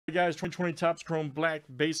Hey guys, 2020 Topps Chrome Black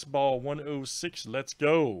Baseball 106. Let's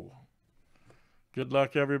go. Good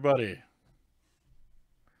luck, everybody.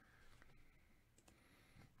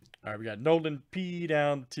 All right, we got Nolan P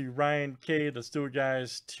down to Ryan K. Let's do it,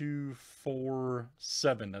 guys. 2, 4,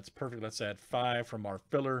 7. That's perfect. Let's add 5 from our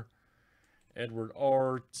filler. Edward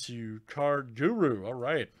R to Card Guru. All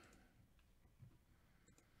right.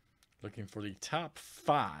 Looking for the top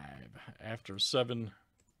 5 after 7.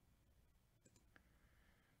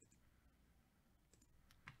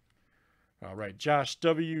 All right, Josh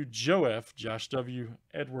W, Joe F, Josh W,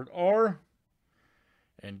 Edward R,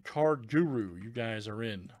 and Card Guru. You guys are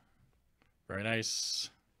in. Very nice.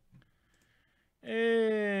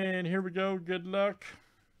 And here we go. Good luck.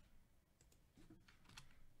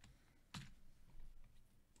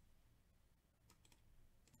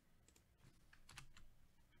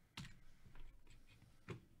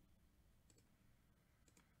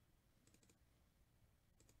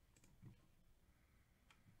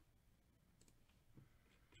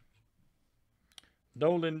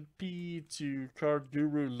 Nolan P to Card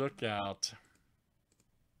Guru. Look out.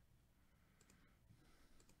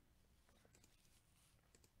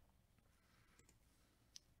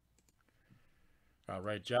 All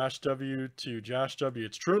right, Josh W to Josh W.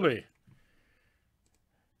 It's truly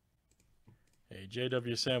a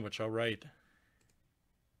JW sandwich. All right.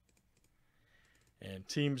 And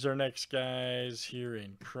teams are next, guys, here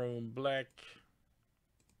in Chrome Black.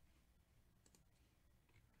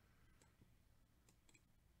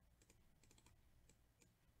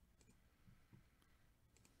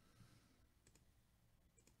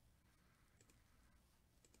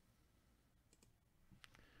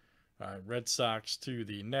 All right, Red Sox to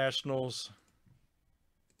the Nationals.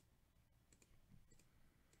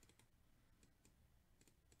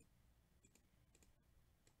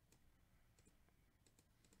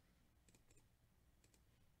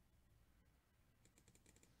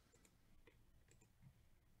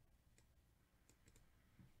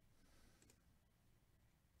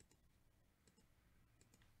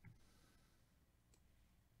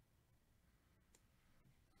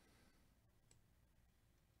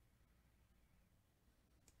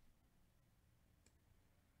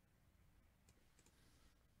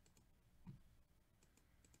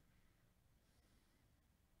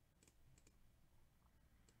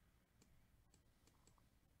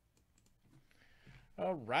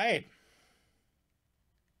 All right.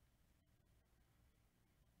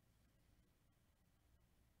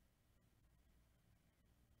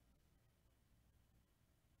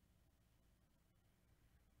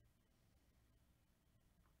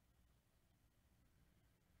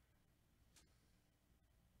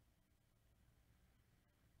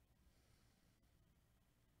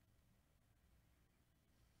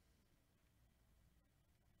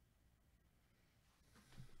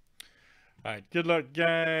 All right, good luck,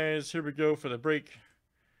 guys. Here we go for the break.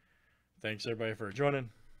 Thanks, everybody, for joining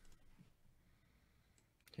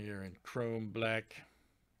here in Chrome Black.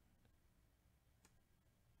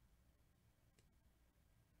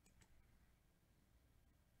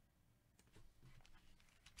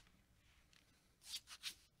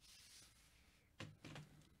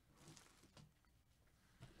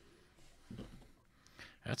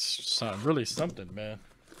 That's really something, man.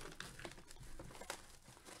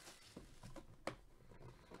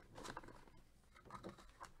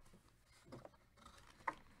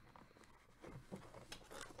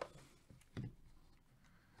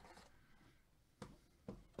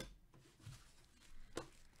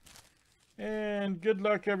 And good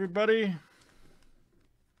luck, everybody.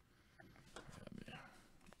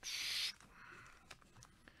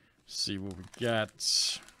 See what we got.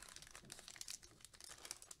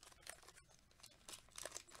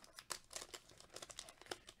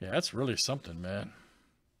 Yeah, that's really something, man.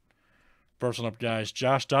 First one up, guys.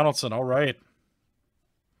 Josh Donaldson. All right.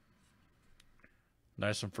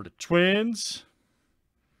 Nice one for the Twins.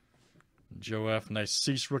 Joe F. Nice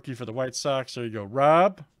cease rookie for the White Sox. There you go,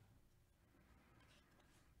 Rob.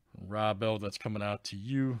 Rob L. That's coming out to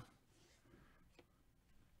you.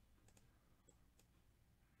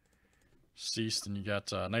 Ceased, and you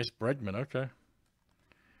got nice Bregman. Okay.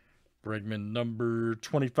 Bregman number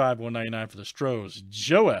 25, 199 for the Stros.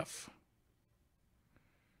 Joe F.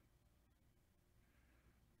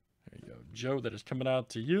 There you go, Joe. That is coming out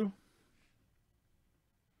to you.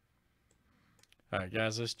 All right,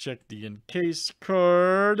 guys, let's check the encase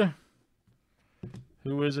card.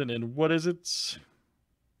 Who is it and what is it?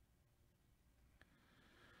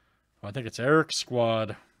 Oh, I think it's Eric's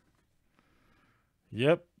squad.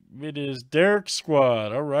 Yep, it is Derek's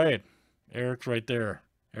squad. All right. Eric's right there.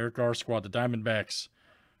 Eric R. squad, the Diamondbacks.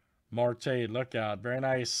 Marte, look out. Very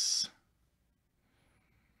nice.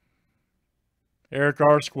 Eric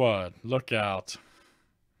R. Squad, look out.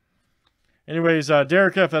 Anyways,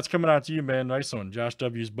 Derek F., that's coming out to you, man. Nice one. Josh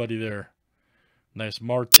W.'s buddy there. Nice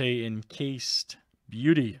Marte encased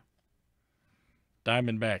beauty.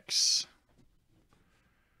 Diamondbacks.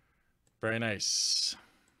 Very nice.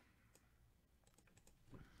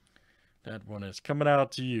 That one is coming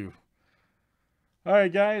out to you. All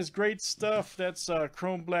right, guys, great stuff. That's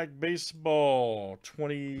Chrome Black Baseball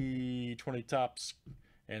 2020 Topps,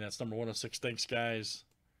 and that's number 106. Thanks, guys.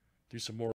 Do some more.